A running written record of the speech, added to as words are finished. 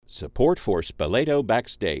Support for Spoleto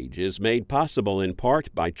Backstage is made possible in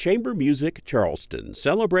part by Chamber Music Charleston,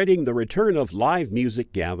 celebrating the return of live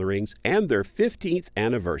music gatherings and their 15th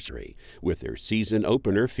anniversary, with their season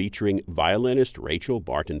opener featuring violinist Rachel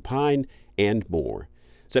Barton Pine and more.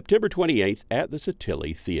 September 28th at the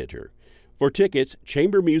Satilli Theater. For tickets,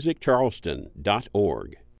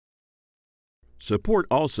 chambermusiccharleston.org. Support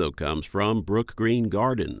also comes from Brook Green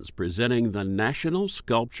Gardens, presenting the National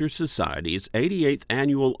Sculpture Society's 88th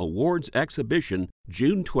Annual Awards Exhibition,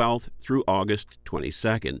 June 12th through August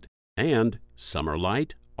 22nd, and Summer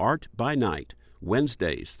Light, Art by Night,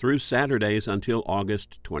 Wednesdays through Saturdays until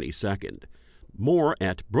August 22nd. More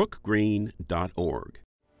at brookgreen.org.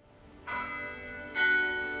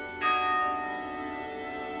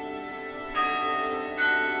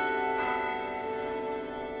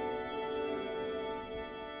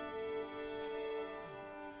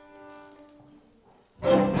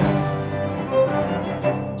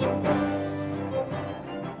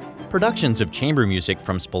 Productions of chamber music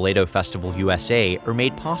from Spoleto Festival USA are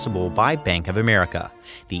made possible by Bank of America,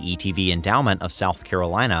 the ETV Endowment of South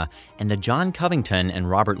Carolina, and the John Covington and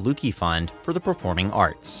Robert Lukey Fund for the Performing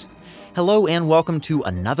Arts. Hello and welcome to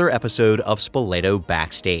another episode of Spoleto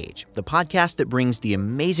Backstage, the podcast that brings the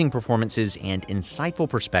amazing performances and insightful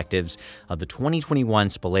perspectives of the 2021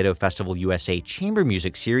 Spoleto Festival USA Chamber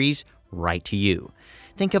Music Series right to you.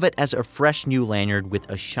 Think of it as a fresh new lanyard with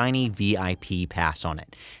a shiny VIP pass on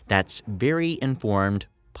it. That's very informed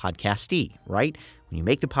podcastee, right? When you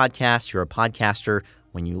make the podcast, you're a podcaster.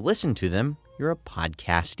 When you listen to them, you're a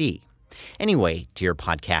podcastee. Anyway, dear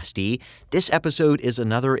podcastee, this episode is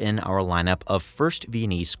another in our lineup of First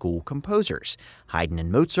Viennese School composers. Haydn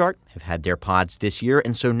and Mozart have had their pods this year,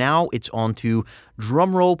 and so now it's on to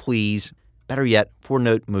drumroll please, better yet,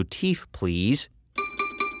 four-note motif please,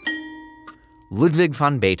 Ludwig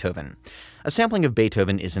van Beethoven. A sampling of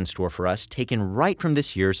Beethoven is in store for us, taken right from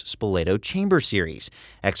this year's Spoleto Chamber Series,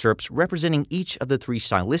 excerpts representing each of the three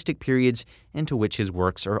stylistic periods into which his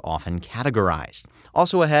works are often categorized.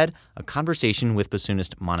 Also ahead, a conversation with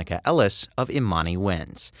bassoonist Monica Ellis of Imani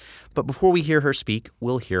Winds. But before we hear her speak,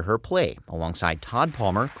 we'll hear her play, alongside Todd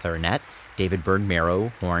Palmer, clarinet, David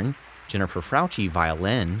Bird-Marrow, horn, Jennifer Frauci,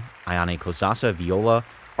 violin, Ayane Kozasa, viola,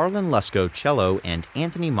 Arlen Lusko, cello, and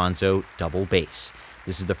Anthony Manzo, double bass.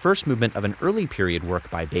 This is the first movement of an early period work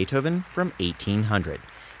by Beethoven from 1800,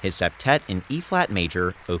 his septet in E-flat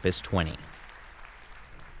major, Opus 20.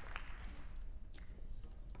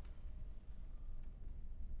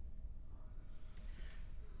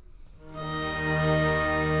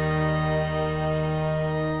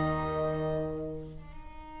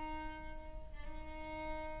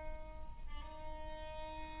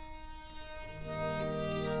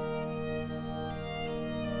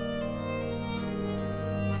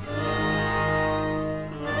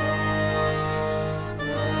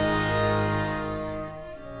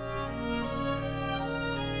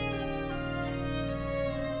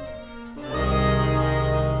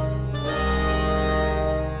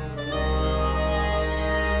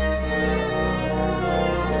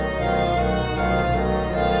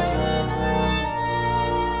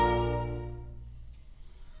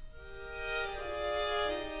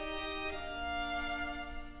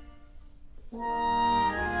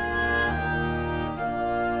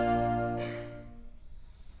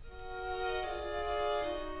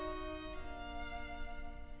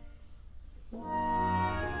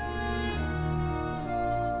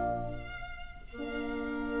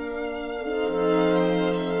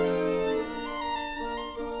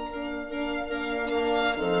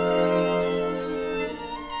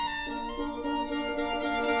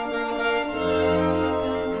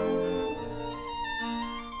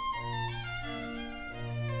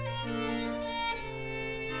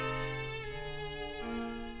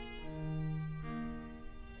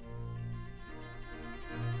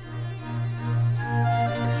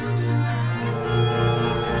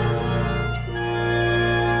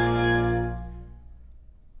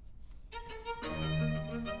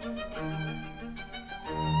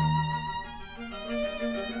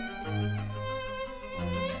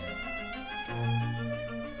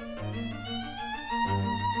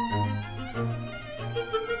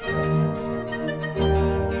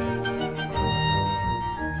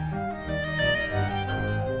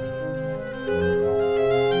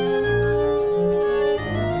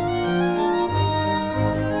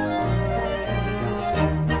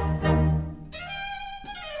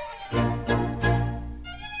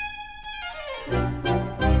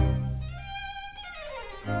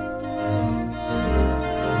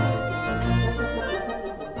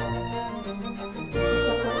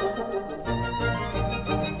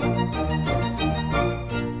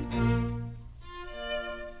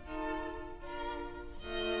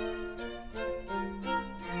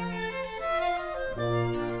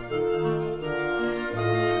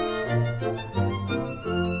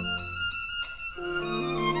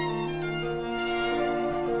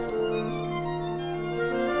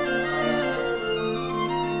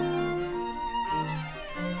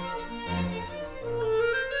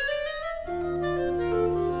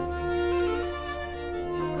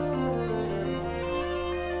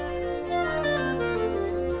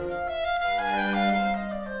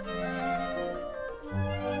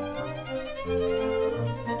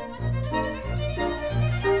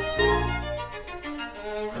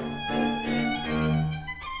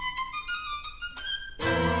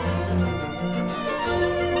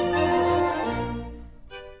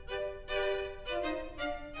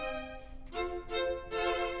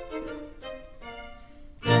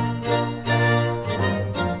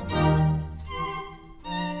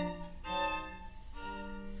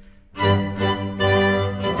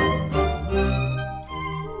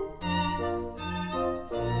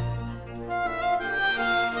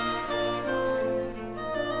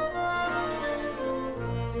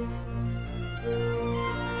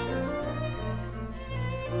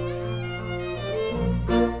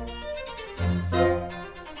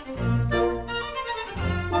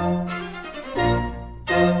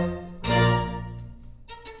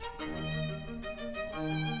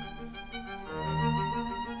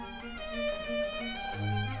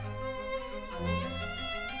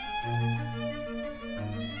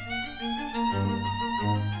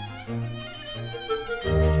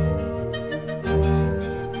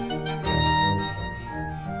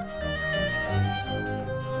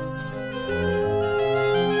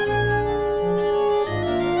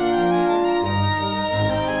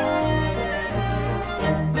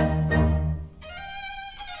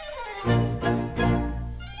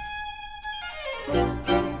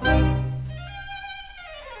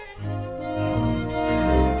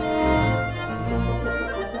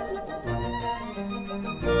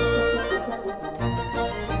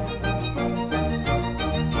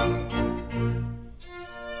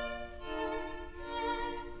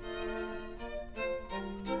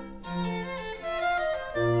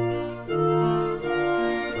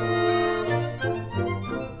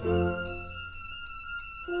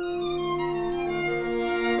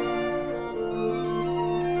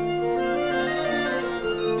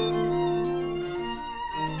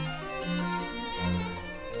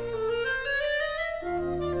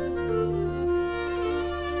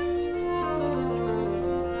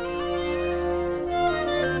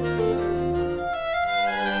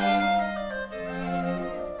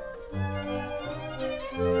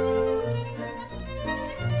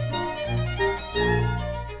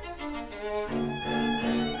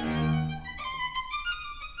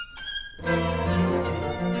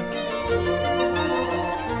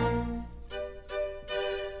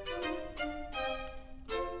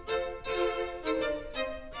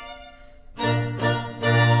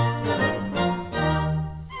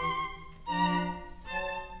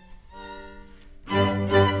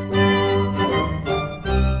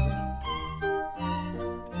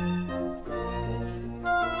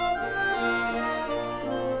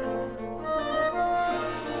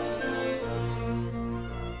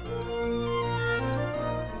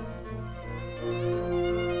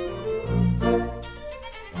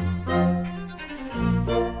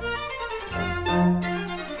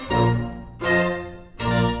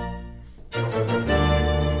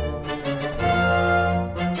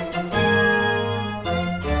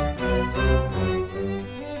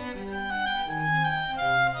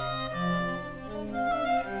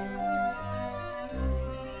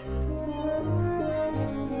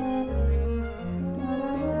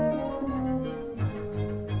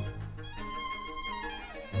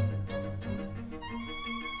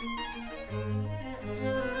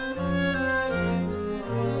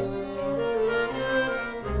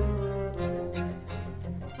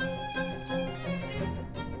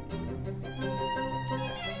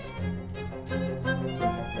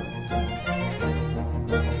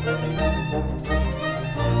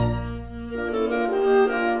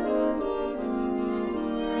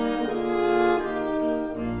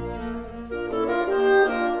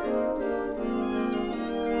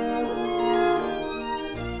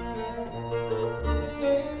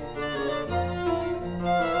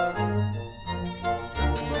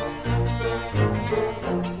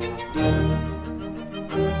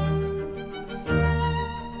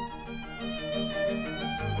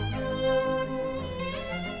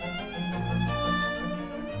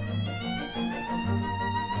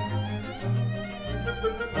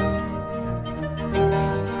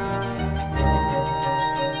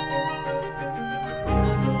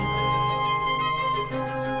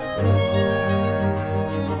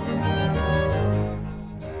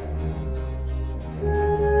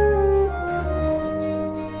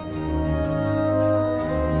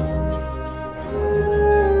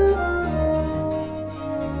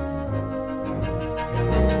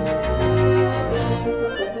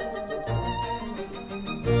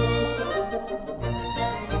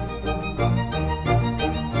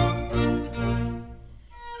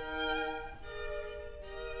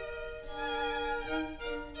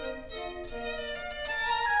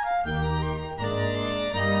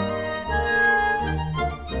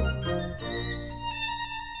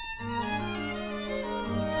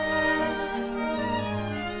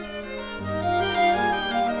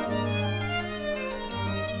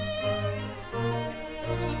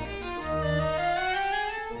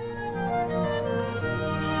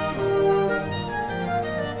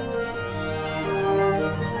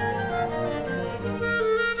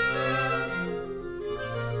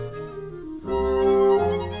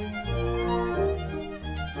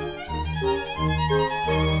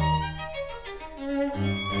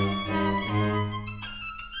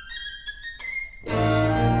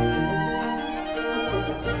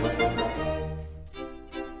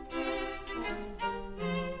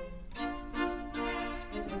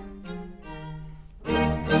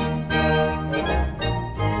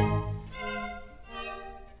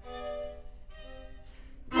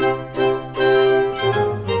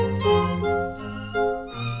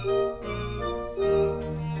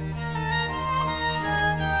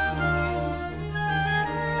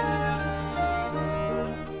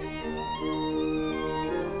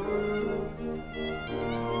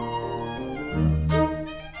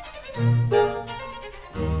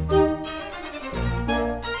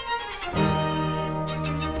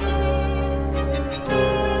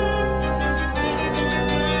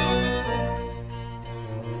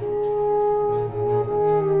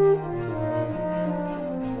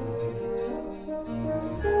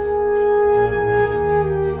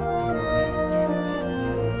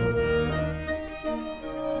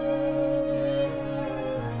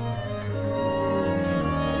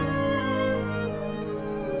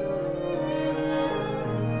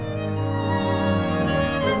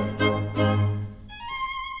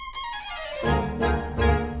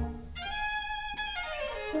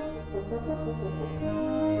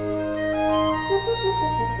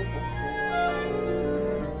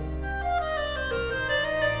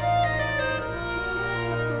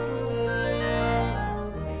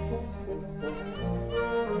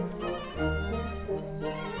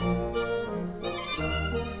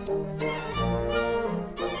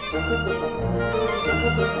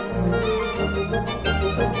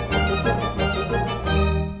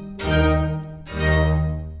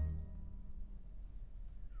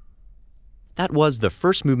 That was the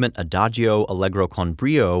first movement Adagio Allegro con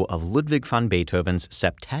brio of Ludwig van Beethoven's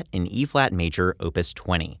Septet in E-flat major, Opus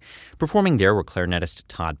 20. Performing there were clarinetist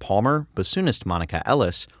Todd Palmer, bassoonist Monica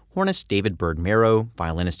Ellis, hornist David Bird Marrow,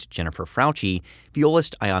 violinist Jennifer Frauci,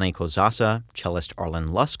 violist Ayane Kozasa, cellist Arlen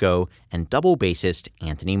Lusko, and double bassist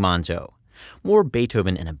Anthony Manzo. More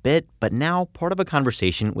Beethoven in a bit, but now part of a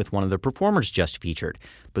conversation with one of the performers just featured,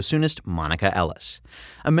 bassoonist Monica Ellis.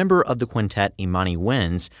 A member of the quintet Imani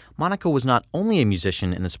Winds, Monica was not only a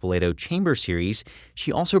musician in the Spoleto Chamber Series,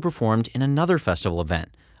 she also performed in another festival event,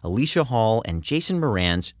 Alicia Hall and Jason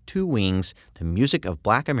Moran's Two Wings, The Music of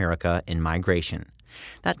Black America in Migration.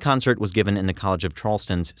 That concert was given in the College of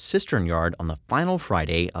Charleston's Cistern Yard on the final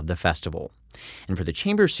Friday of the festival. And for the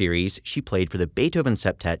Chamber Series, she played for the Beethoven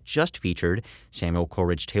Septet just featured, Samuel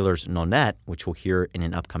Coleridge Taylor's Nonette, which we'll hear in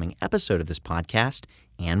an upcoming episode of this podcast,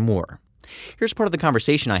 and more. Here's part of the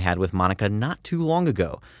conversation I had with Monica not too long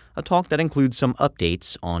ago, a talk that includes some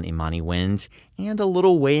updates on Imani Winds and a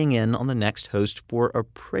little weighing in on the next host for a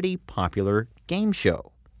pretty popular game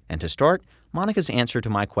show. And to start, Monica's answer to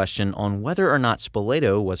my question on whether or not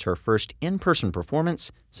Spoleto was her first in-person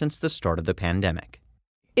performance since the start of the pandemic.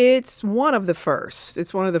 It's one of the first.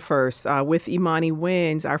 With Imani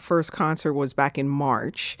Winds, our first concert was back in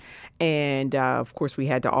March. And, of course, we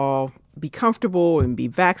had to all be comfortable and be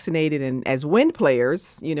vaccinated. And as wind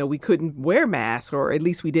players, we couldn't wear masks, or at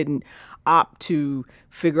least we didn't opt to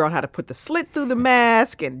figure out how to put the slit through the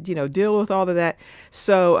mask and, deal with all of that.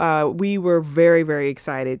 So we were very, very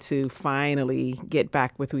excited to finally get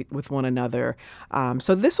back with one another.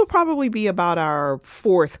 So this will probably be about our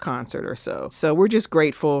fourth concert or so. So we're just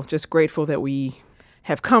grateful that we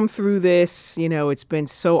have come through this. It's been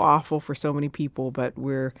so awful for so many people, but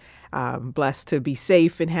we're blessed to be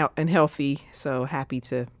safe and healthy. So happy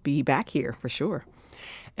to be back here for sure.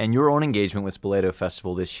 And your own engagement with Spoleto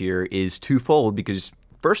Festival this year is twofold because,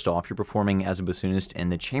 first off, you're performing as a bassoonist in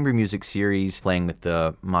the Chamber Music Series, playing with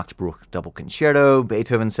the Max Bruch Double Concerto,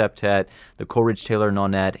 Beethoven Septet, the Coleridge Taylor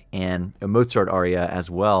Nonette, and a Mozart aria as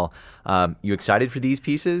well. You excited for these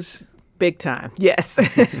pieces? Big time, yes.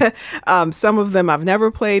 Some of them I've never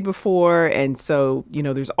played before, and so,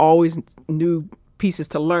 there's always new pieces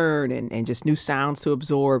to learn and just new sounds to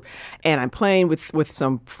absorb. And I'm playing with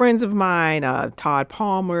some friends of mine, Todd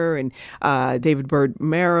Palmer and David Bird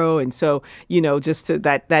Marrow. And so, just to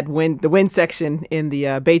the wind section in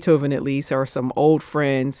the Beethoven, at least, are some old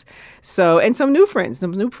friends. So, and some new friends,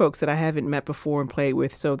 some new folks that I haven't met before and played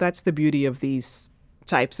with. So that's the beauty of these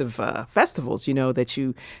types of festivals, that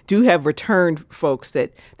you do have returned folks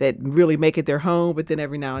that really make it their home, but then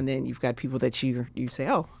every now and then you've got people that you say,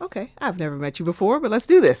 oh, okay, I've never met you before, but let's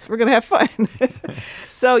do this. We're going to have fun.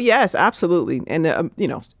 So yes, absolutely. And,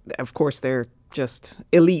 of course, they're just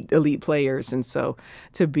elite players. And so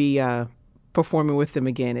to be performing with them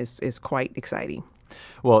again is quite exciting.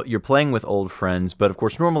 Well, you're playing with old friends, but of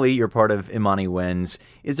course, normally you're part of Imani Winds.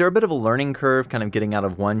 Is there a bit of a learning curve kind of getting out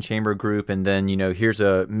of one chamber group and then, here's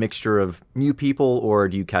a mixture of new people, or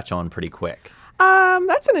do you catch on pretty quick?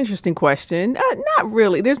 That's an interesting question. Not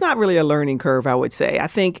really. There's not really a learning curve, I would say. I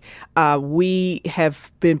think we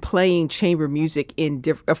have been playing chamber music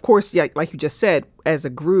of course, like you just said, as a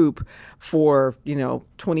group for,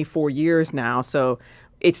 24 years now. So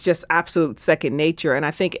it's just absolute second nature. And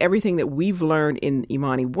I think everything that we've learned in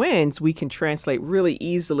Imani Winds, we can translate really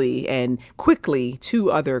easily and quickly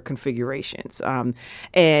to other configurations.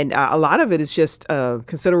 And a lot of it is just a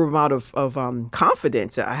considerable amount of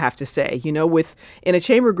confidence, I have to say. In a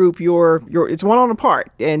chamber group, it's one on a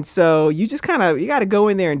part. And so you just you got to go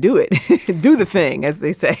in there and do it, do the thing, as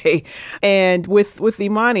they say. And with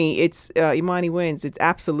Imani, it's Imani Winds, it's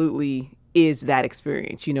absolutely is that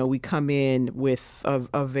experience. We come in with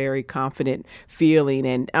a very confident feeling.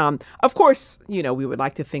 And of course, we would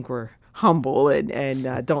like to think we're humble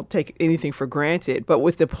and don't take anything for granted. But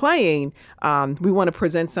with the playing, we want to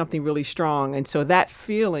present something really strong. And so that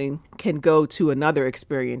feeling can go to another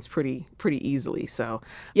experience pretty easily. So,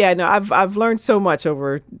 yeah, no, I've learned so much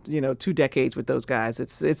over, 2 decades with those guys.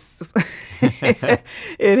 It's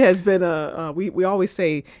it has been we always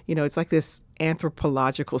say, it's like this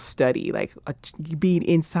anthropological study, like being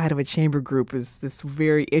inside of a chamber group is this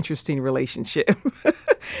very interesting relationship.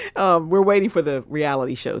 We're waiting for the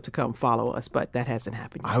reality show to come follow us, but that hasn't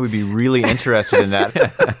happened yet. I would be really interested in that.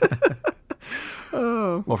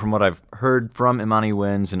 Well, from what I've heard from Imani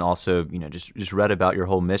Winds and also, just read about your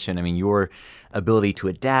whole mission, your ability to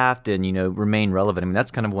adapt and, remain relevant,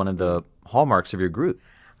 that's kind of one of the hallmarks of your group.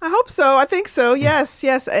 I hope so. I think so. Yes,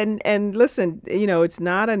 yes. And listen, it's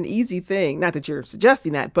not an easy thing. Not that you're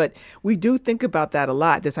suggesting that, but we do think about that a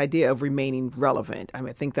lot, this idea of remaining relevant. I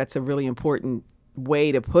think that's a really important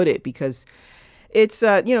way to put it, because it's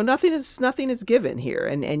nothing is given here,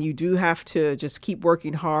 and you do have to just keep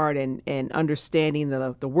working hard and understanding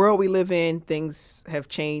the world we live in. Things have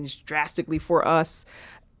changed drastically for us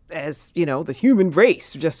as the human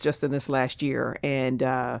race just in this last year, and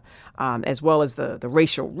as well as the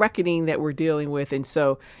racial reckoning that we're dealing with. And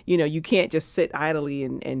so you can't just sit idly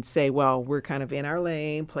and say, well, we're kind of in our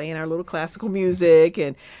lane playing our little classical music.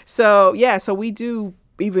 And so we do,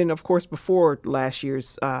 even of course before last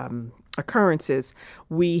year's occurrences,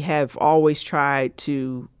 we have always tried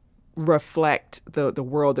to reflect the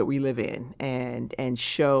world that we live in and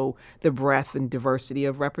show the breadth and diversity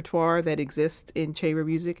of repertoire that exists in chamber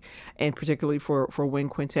music, and particularly for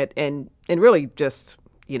wind quintet, and really just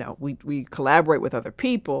we collaborate with other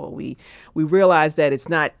people. We realize that it's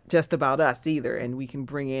not just about us either, and we can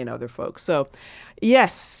bring in other folks. So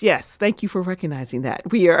yes, thank you for recognizing that.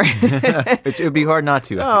 We are it would be hard not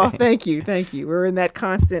to. Oh, thank you. We're in that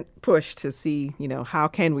constant push to see how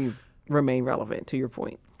can we remain relevant, to your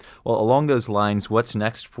point. Well, along those lines, what's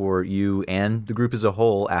next for you and the group as a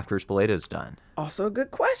whole after Spoleto's done? Also a good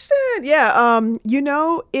question. Yeah.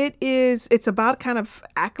 It's about kind of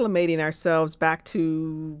acclimating ourselves back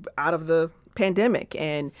to out of the pandemic.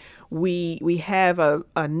 And we have a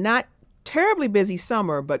not terribly busy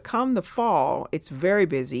summer, but come the fall, it's very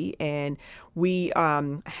busy. And we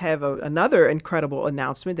have another incredible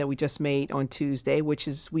announcement that we just made on Tuesday, which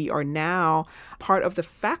is we are now part of the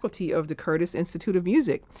faculty of the Curtis Institute of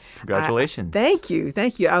Music. Congratulations. Thank you.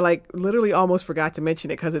 I literally almost forgot to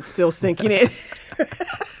mention it because it's still sinking in.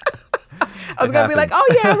 I was going to be like, oh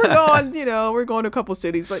yeah, we're going to a couple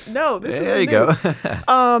cities, but no, this is the news. Go.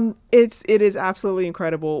 It is absolutely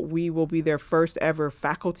incredible. We will be their first ever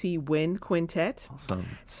faculty wind quintet. Awesome.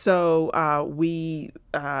 So we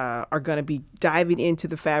are going to be diving into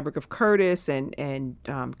the fabric of Curtis and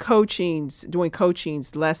doing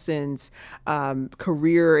coachings, lessons,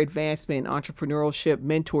 career advancement, entrepreneurship,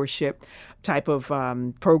 mentorship type of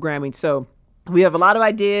programming. So we have a lot of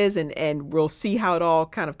ideas, and we'll see how it all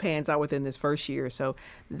kind of pans out within this first year. So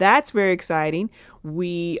that's very exciting.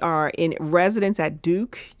 We are in residence at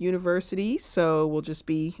Duke University, so we'll just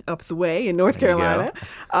be up the way in North Carolina.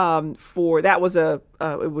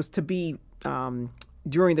 It was to be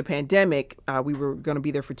during the pandemic. We were going to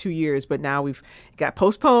be there for 2 years, but now we've got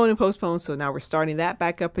postponed. So now we're starting that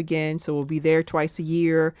back up again. So we'll be there twice a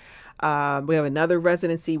year. We have another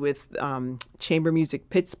residency with Chamber Music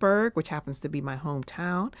Pittsburgh, which happens to be my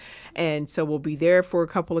hometown. And so we'll be there for a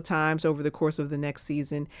couple of times over the course of the next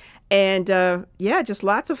season. And just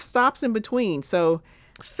lots of stops in between. So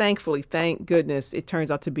thankfully, thank goodness, it turns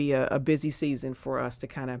out to be a busy season for us to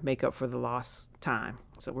kind of make up for the lost time.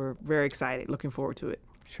 So we're very excited, looking forward to it.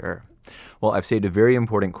 Sure. Well, I've saved a very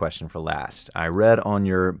important question for last. I read on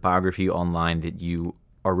your biography online that you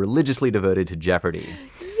are religiously devoted to Jeopardy!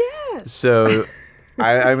 Yes. So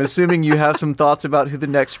I'm assuming you have some thoughts about who the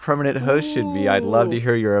next permanent host should be. I'd love to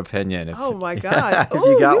hear your opinion. Oh, my gosh. If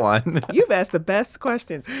you got one. You've asked the best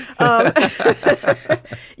questions.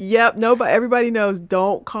 Yep. No, but everybody knows,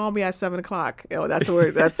 don't call me at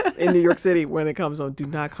 7:00. That's in New York City when it comes on. Do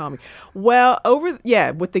not call me. Well,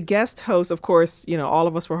 with the guest host, of course, all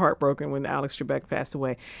of us were heartbroken when Alex Trebek passed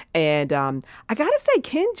away. And I got to say,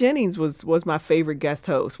 Ken Jennings was my favorite guest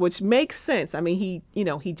host, which makes sense. I mean,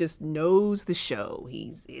 he just knows the show.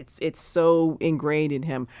 It's so ingrained in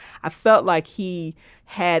him. I felt like he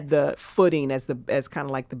had the footing as kind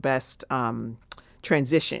of like the best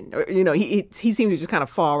transition. He seemed to just kind of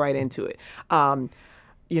fall right into it.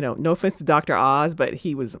 No offense to Dr. Oz, but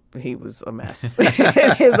he was a mess.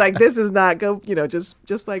 He was like, this is not go.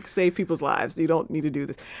 Just like save people's lives. You don't need to do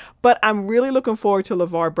this. But I'm really looking forward to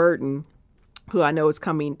LeVar Burton, who I know is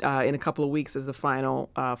coming in a couple of weeks as the final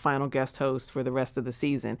guest host for the rest of the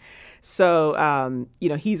season. So,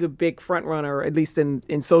 he's a big front runner, at least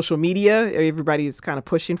in social media. Everybody is kind of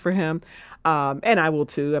pushing for him. And I will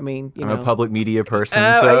too. I mean, I'm a public media person.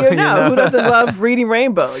 Who doesn't love reading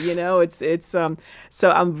Rainbow? So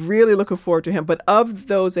I'm really looking forward to him. But of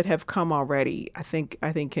those that have come already, I think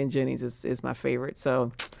Ken Jennings is my favorite.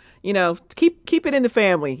 So, keep it in the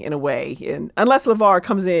family in a way, and unless LeVar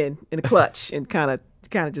comes in a clutch and kind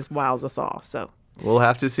of just wows us all. So we'll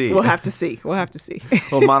have to see. We'll have to see.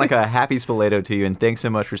 Well, Monica, happy Spoleto to you, and thanks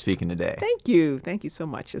so much for speaking today. Thank you so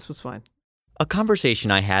much. This was fun. A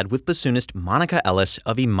conversation I had with bassoonist Monica Ellis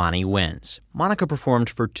of Imani Winds. Monica performed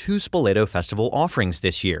for 2 Spoleto Festival offerings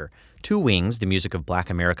this year. Two Wings, the music of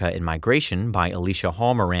Black America in Migration by Alicia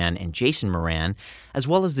Hall Moran and Jason Moran, as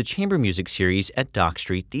well as the chamber music series at Dock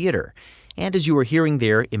Street Theater. And as you were hearing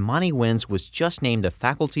there, Imani Winds was just named the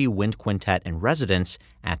Faculty Wind Quintet in Residence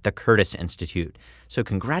at the Curtis Institute. So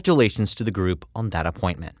congratulations to the group on that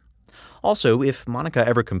appointment. Also, if Monica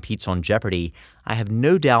ever competes on Jeopardy, I have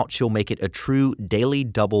no doubt she'll make it a true daily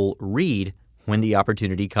double read when the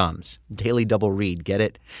opportunity comes. Daily double read, get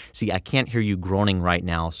it? See, I can't hear you groaning right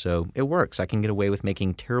now, so it works. I can get away with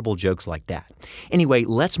making terrible jokes like that. Anyway,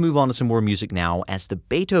 let's move on to some more music now as the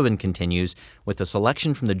Beethoven continues with a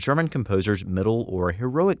selection from the German composer's middle or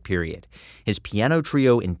heroic period. His piano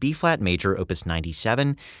trio in B-flat major, opus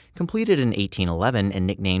 97, completed in 1811 and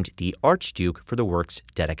nicknamed the Archduke for the work's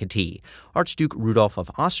dedicatee. Archduke Rudolph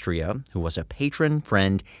of Austria, who was a patron,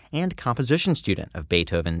 friend, and composition student of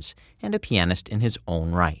Beethoven's, and a pianist in his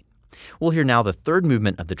own right. We'll hear now the third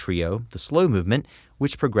movement of the trio, the slow movement,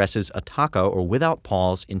 which progresses attacco or without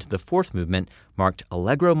pause into the fourth movement, marked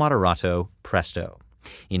Allegro moderato, presto.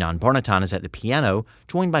 Ynon Barnatan is at the piano,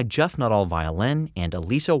 joined by Jeff Nuttall violin and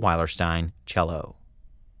Elisa Weilerstein cello.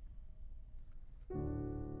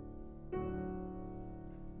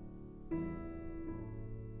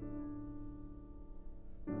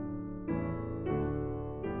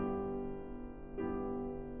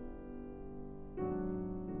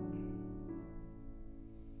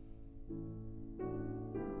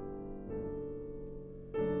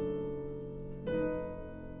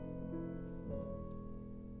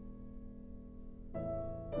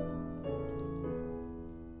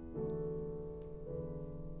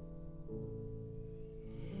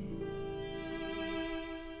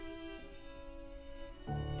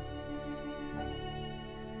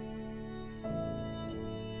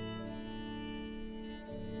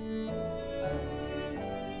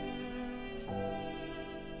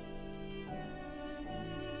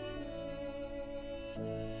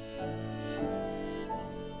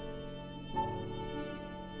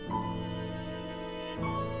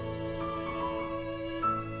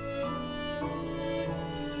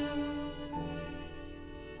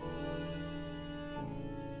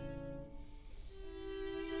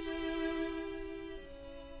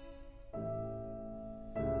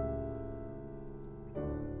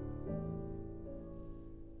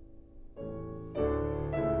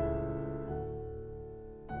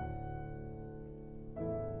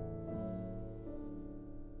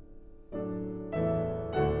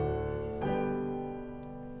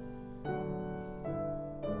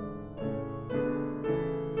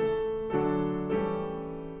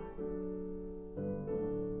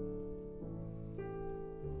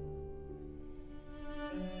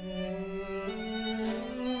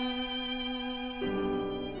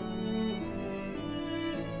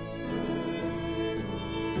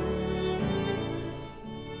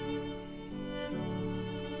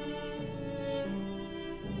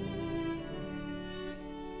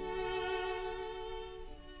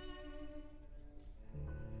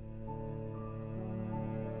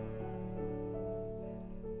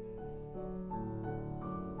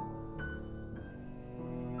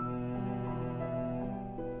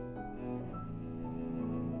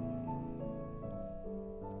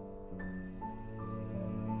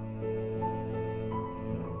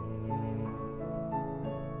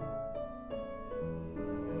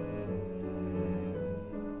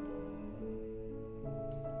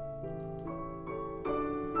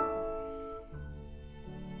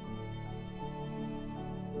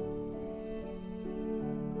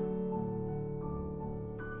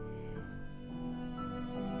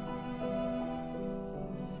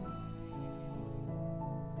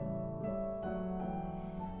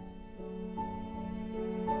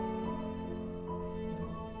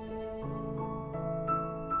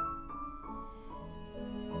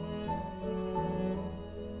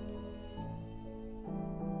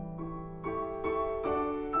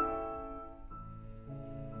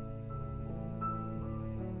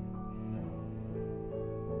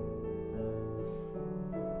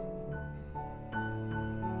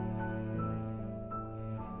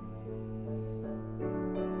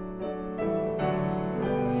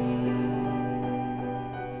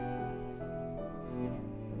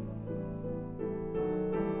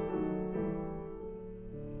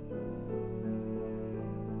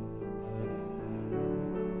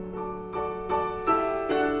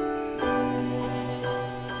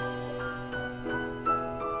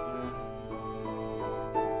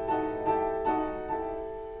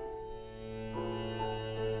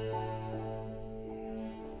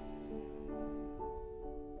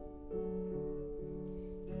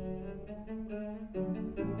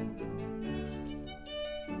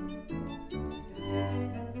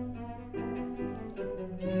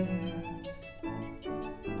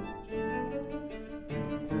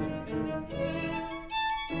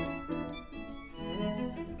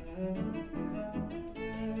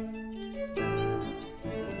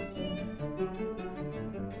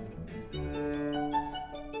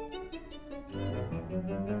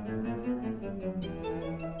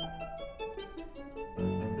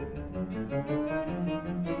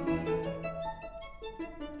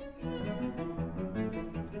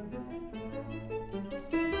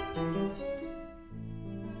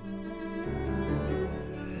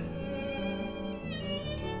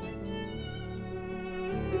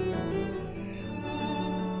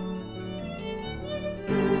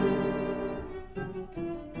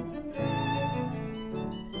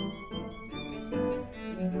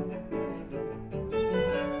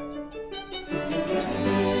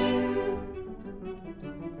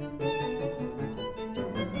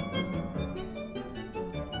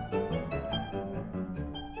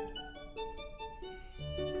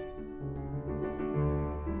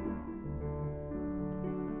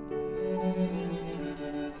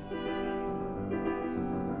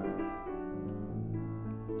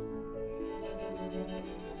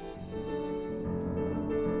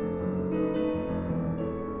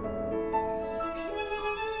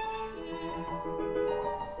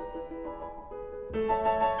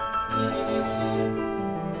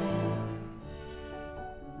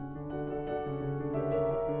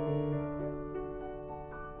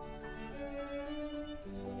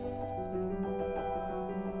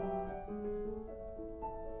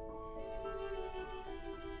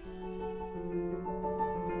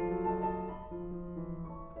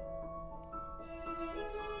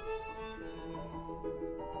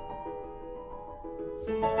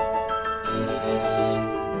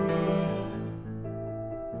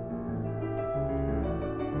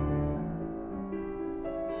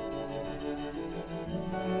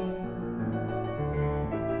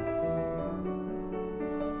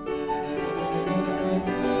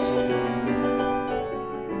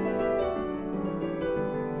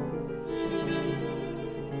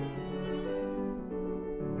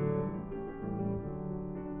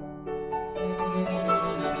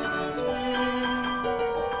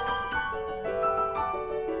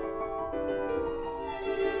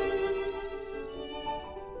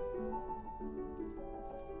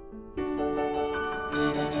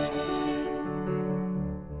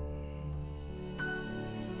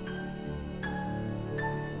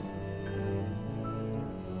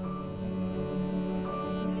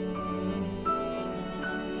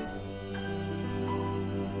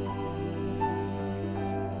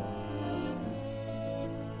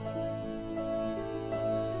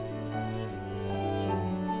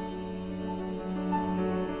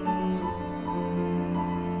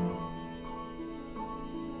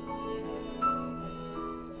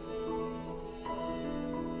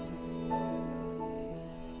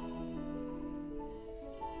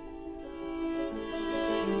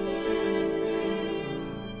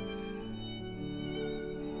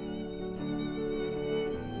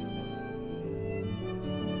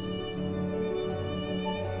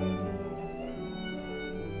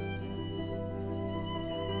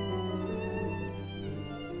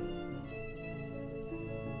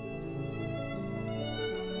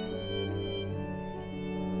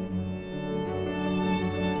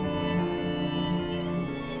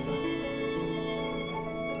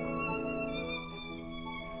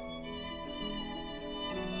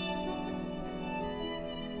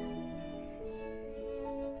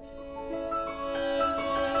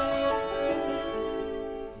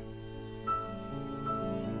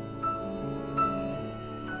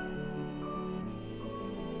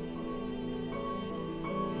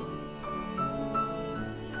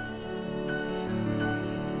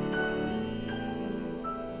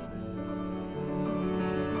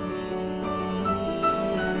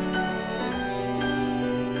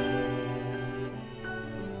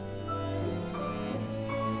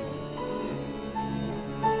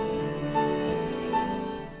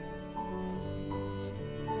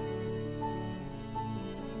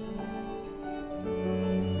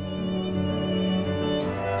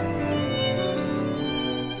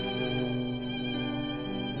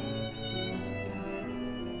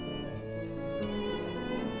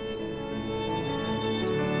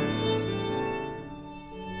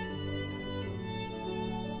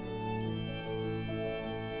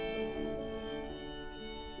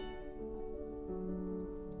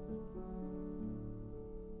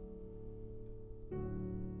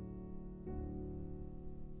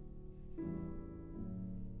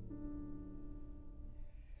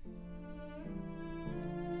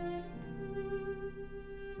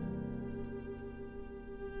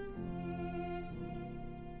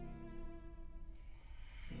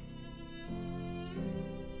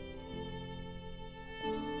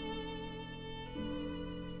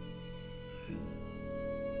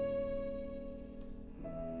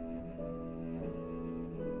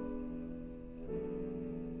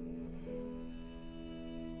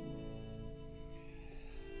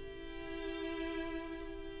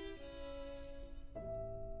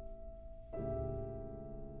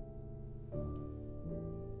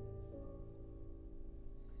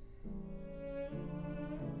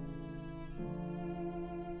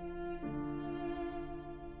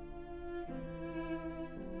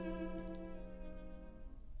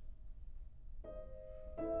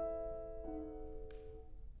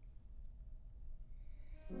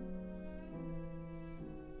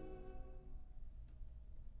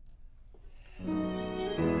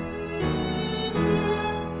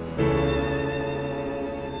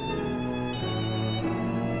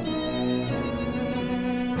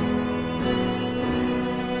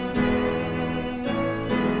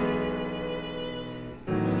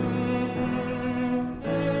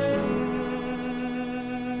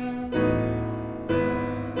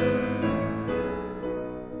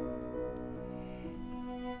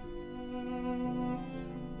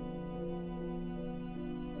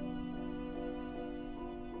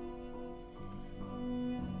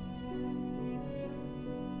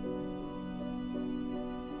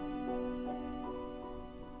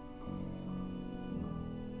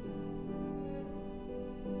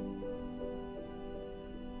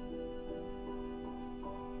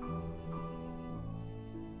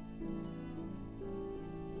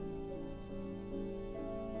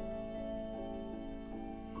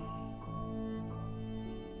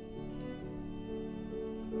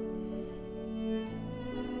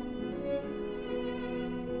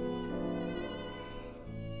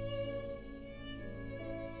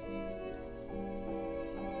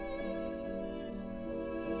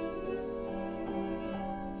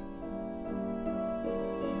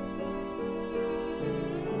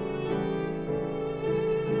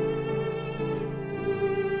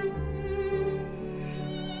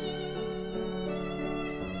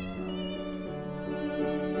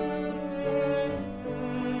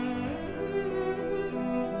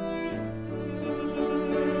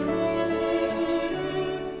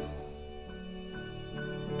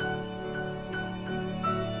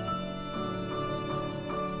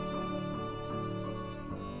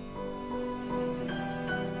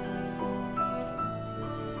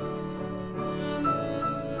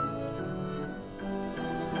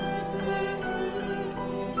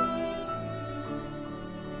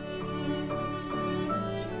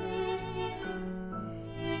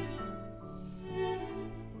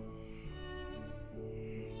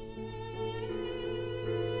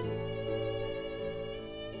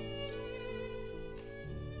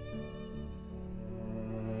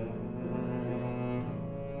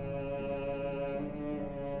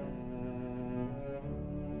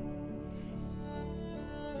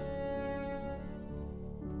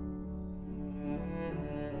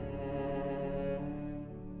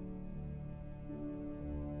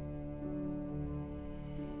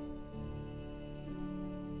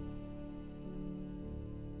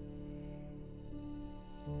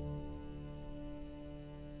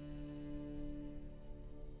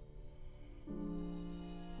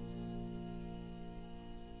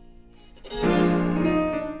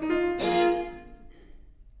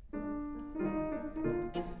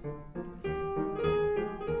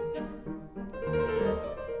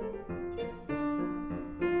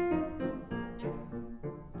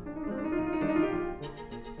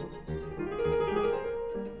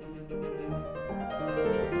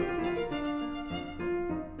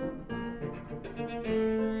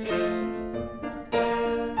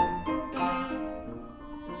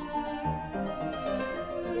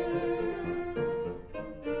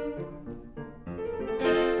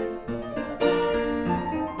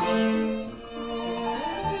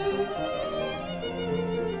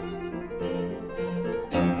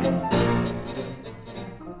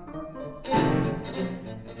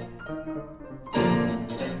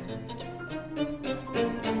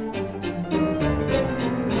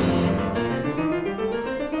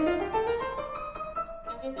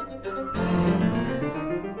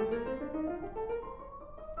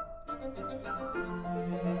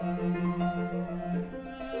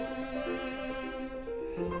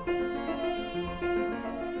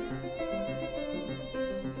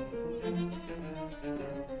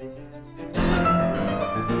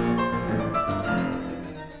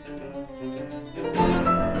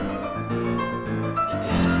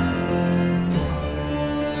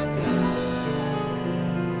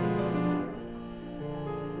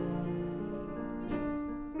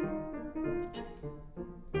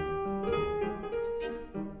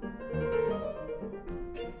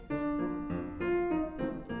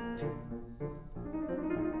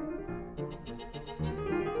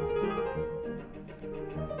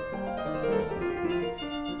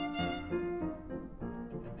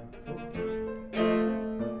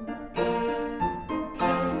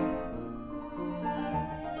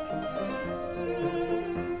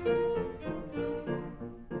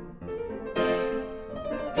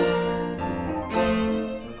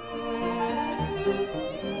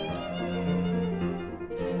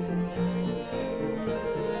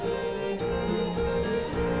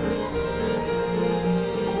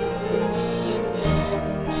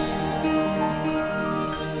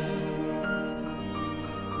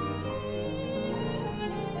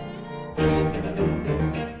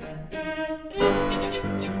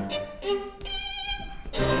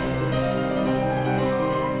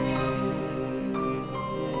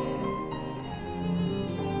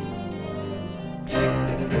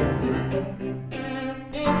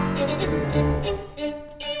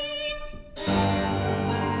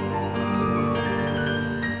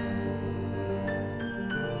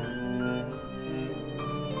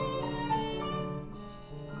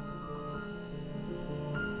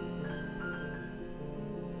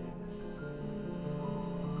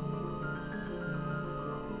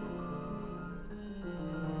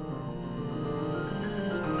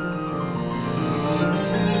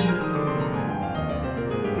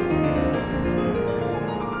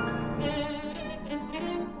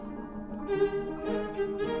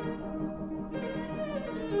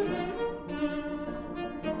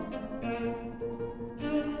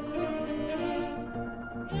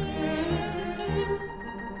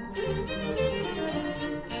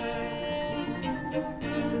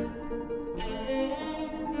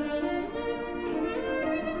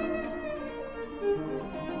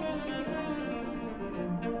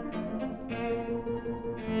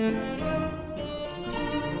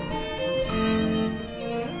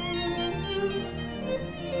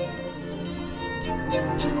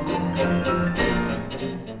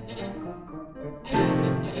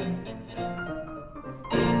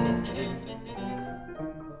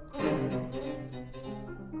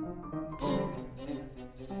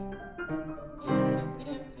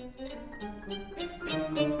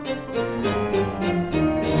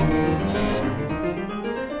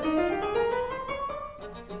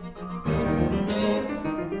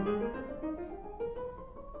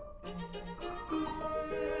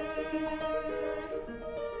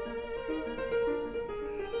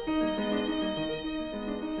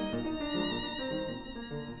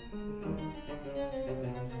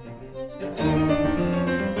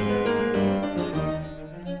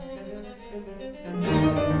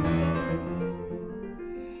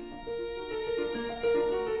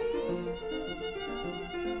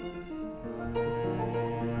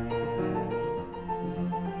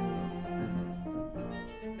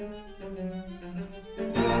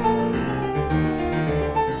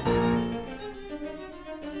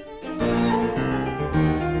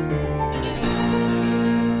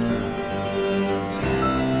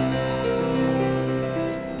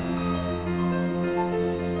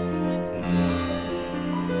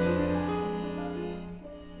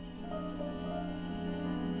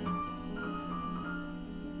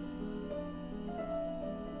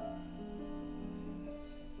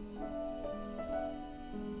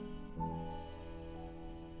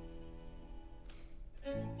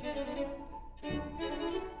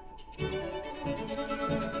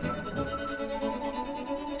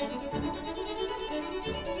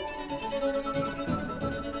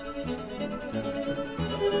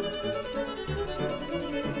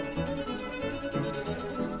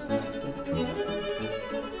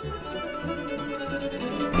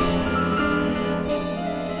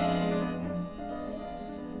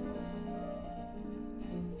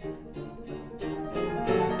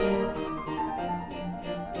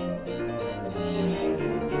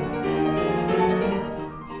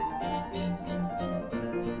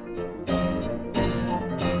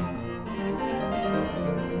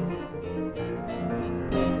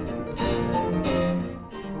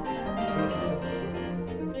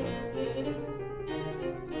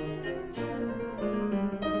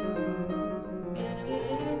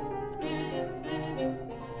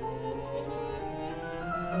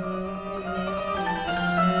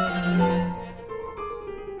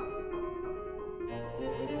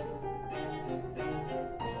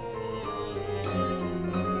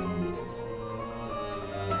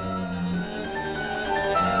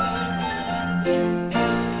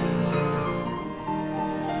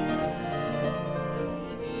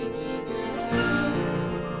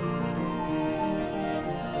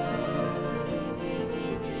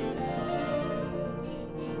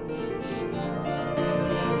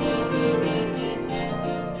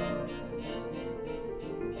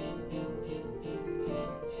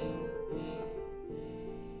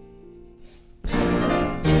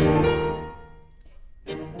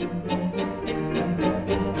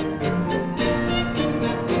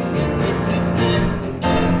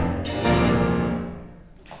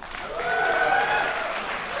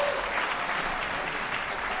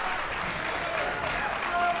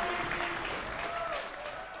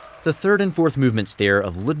 The third and fourth movements there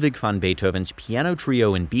of Ludwig van Beethoven's Piano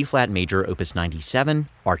Trio in B-flat major, opus 97,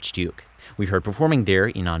 Archduke. We heard performing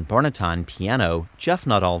there Inan Barnatan, piano, Jeff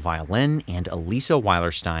Nuttall, violin, and Elisa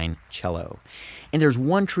Weilerstein, cello. And there's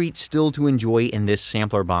one treat still to enjoy in this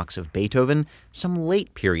sampler box of Beethoven, some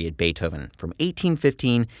late period Beethoven from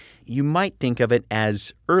 1815. You might think of it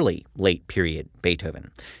as early late period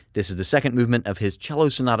Beethoven. This is the second movement of his Cello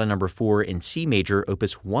Sonata No. 4 in C major,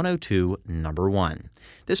 Opus 102, No. 1.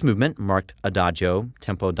 This movement, marked Adagio,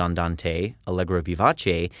 Tempo d'Andante, Allegro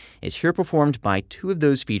vivace, is here performed by two of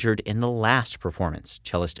those featured in the last performance,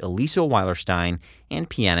 cellist Elisa Weilerstein and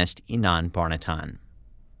pianist Inan Barnatan.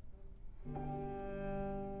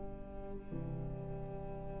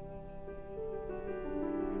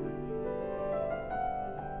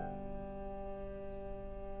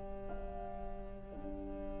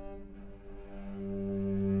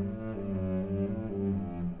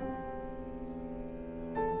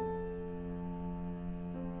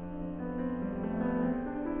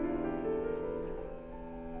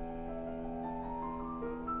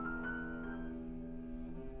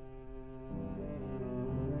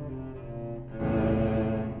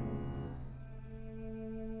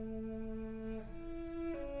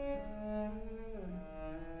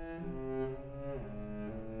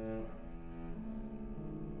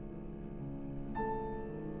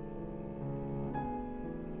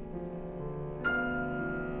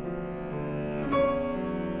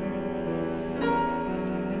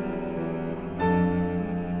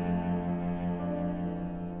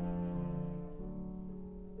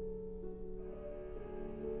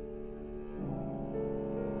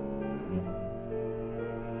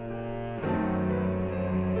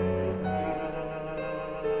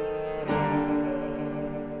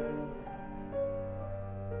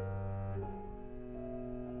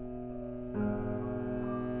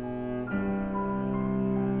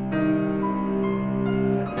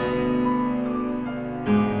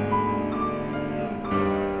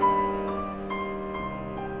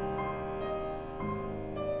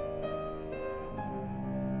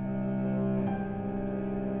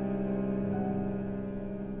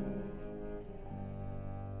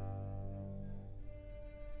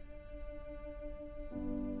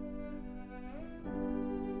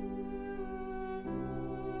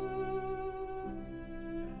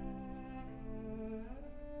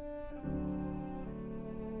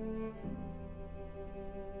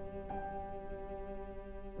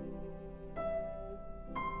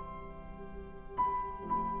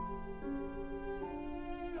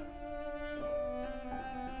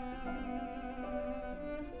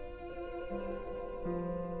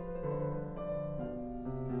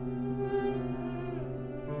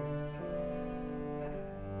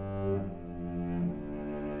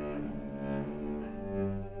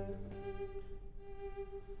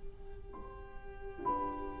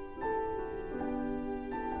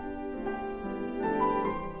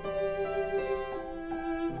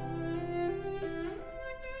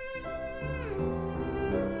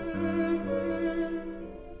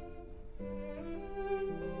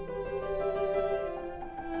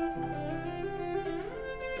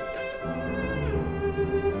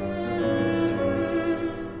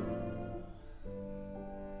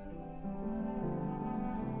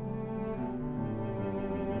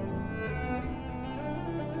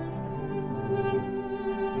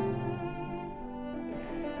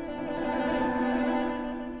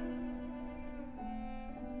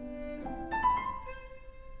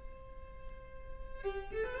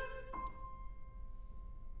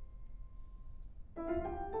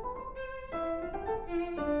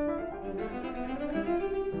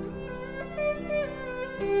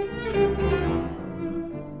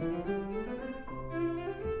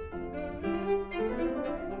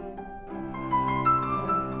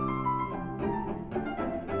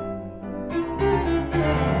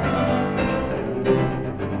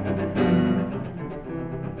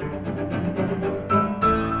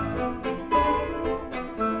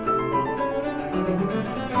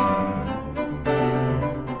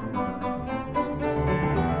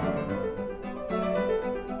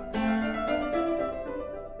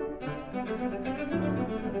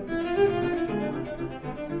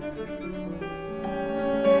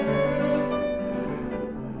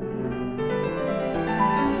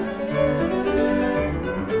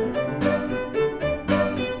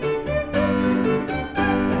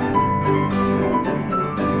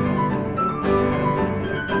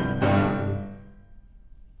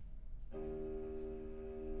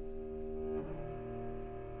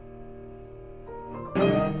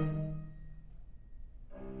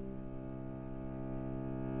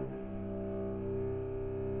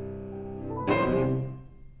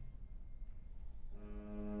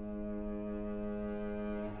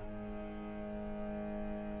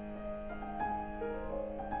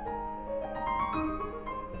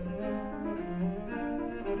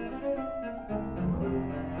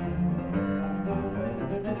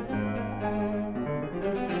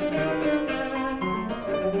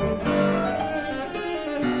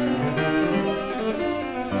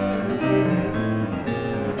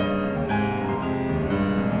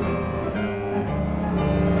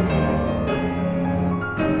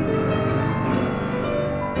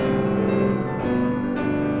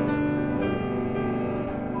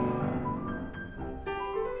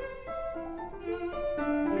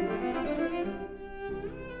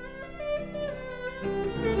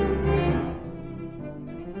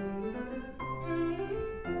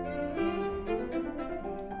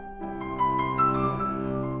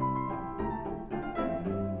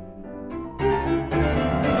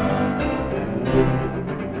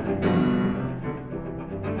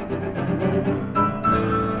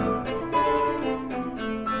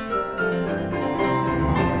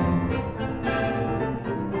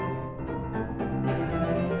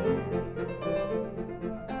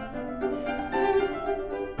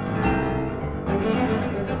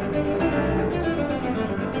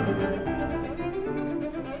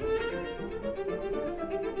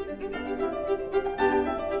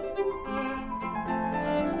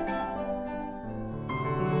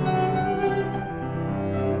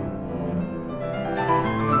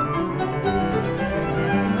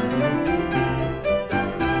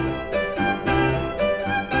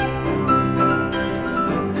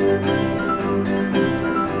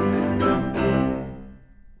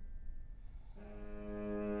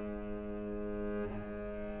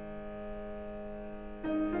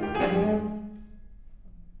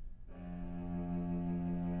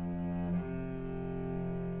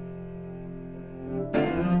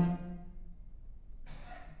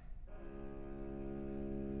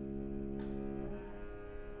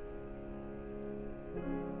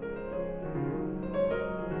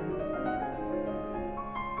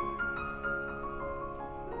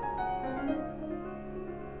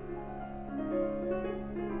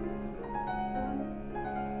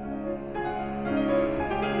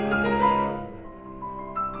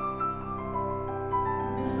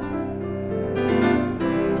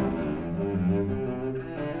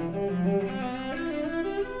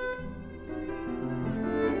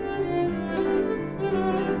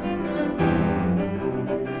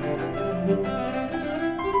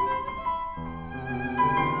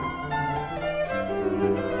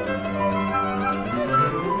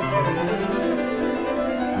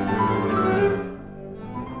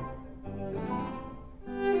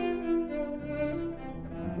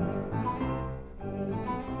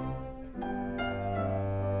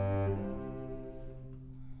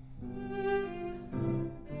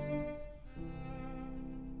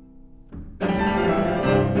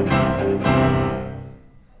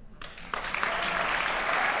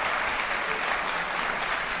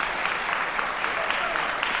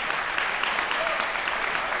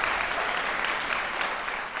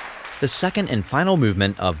 The second and final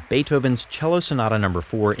movement of Beethoven's Cello Sonata No.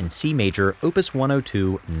 4 in C major, Opus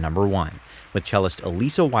 102, No. 1, with cellist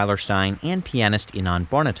Elisa Weilerstein and pianist Inan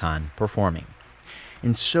Barnatan performing.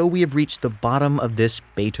 And so we have reached the bottom of this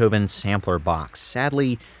Beethoven sampler box.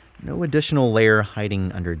 Sadly, no additional layer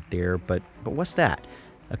hiding under there, but what's that?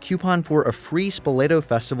 A coupon for a free Spoleto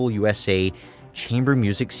Festival USA Chamber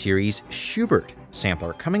Music Series Schubert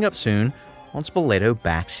sampler coming up soon on Spoleto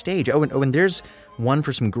Backstage. Oh, and there's one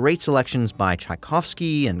for some great selections by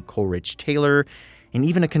Tchaikovsky and Coleridge Taylor, and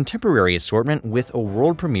even a contemporary assortment with a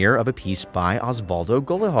world premiere of a piece by Osvaldo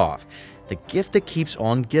Golijov. The gift that keeps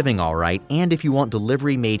on giving, all right. And if you want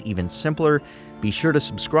delivery made even simpler, be sure to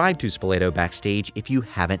subscribe to Spoleto Backstage if you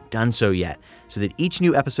haven't done so yet, so that each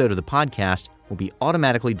new episode of the podcast will be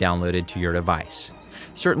automatically downloaded to your device.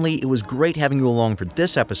 Certainly, it was great having you along for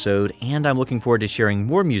this episode, and I'm looking forward to sharing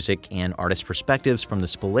more music and artist perspectives from the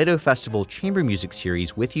Spoleto Festival Chamber Music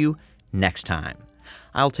Series with you next time.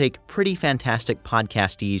 I'll take pretty fantastic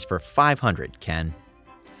podcastees for 500, Ken.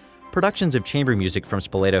 Productions of chamber music from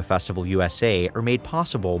Spoleto Festival USA are made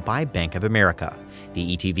possible by Bank of America,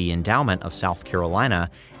 the ETV Endowment of South Carolina,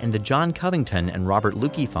 and the John Covington and Robert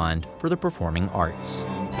Lukey Fund for the Performing Arts.